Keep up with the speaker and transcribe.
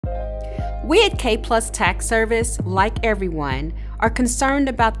We at KPlus Tax Service, like everyone, are concerned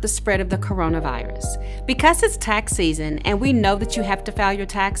about the spread of the coronavirus. Because it's tax season and we know that you have to file your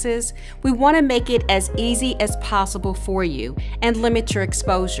taxes, we want to make it as easy as possible for you and limit your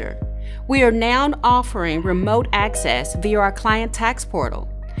exposure. We are now offering remote access via our client tax portal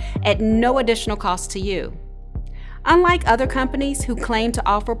at no additional cost to you. Unlike other companies who claim to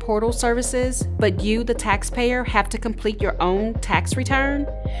offer portal services, but you, the taxpayer, have to complete your own tax return,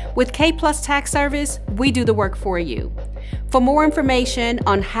 with KPlus Tax Service, we do the work for you. For more information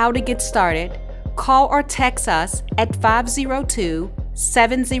on how to get started, call or text us at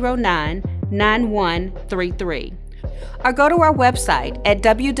 502-709-9133. Or go to our website at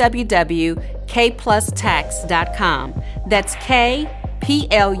www.kplustax.com. That's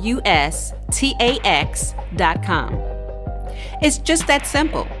KPlustax.com. It's just that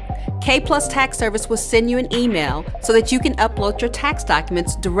simple. KPlus Tax Service will send you an email so that you can upload your tax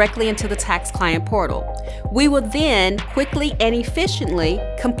documents directly into the tax client portal. We will then quickly and efficiently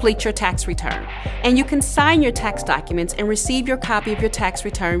complete your tax return, and you can sign your tax documents and receive your copy of your tax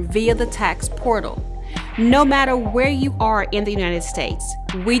return via the tax portal. No matter where you are in the United States,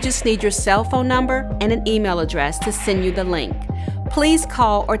 we just need your cell phone number and an email address to send you the link. Please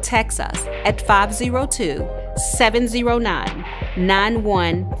call or text us at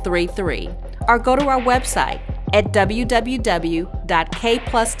 502-709-9133 or go to our website at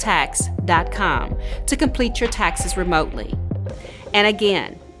www.kplustax.com to complete your taxes remotely. And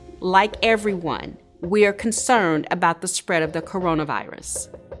again, like everyone, we are concerned about the spread of the coronavirus.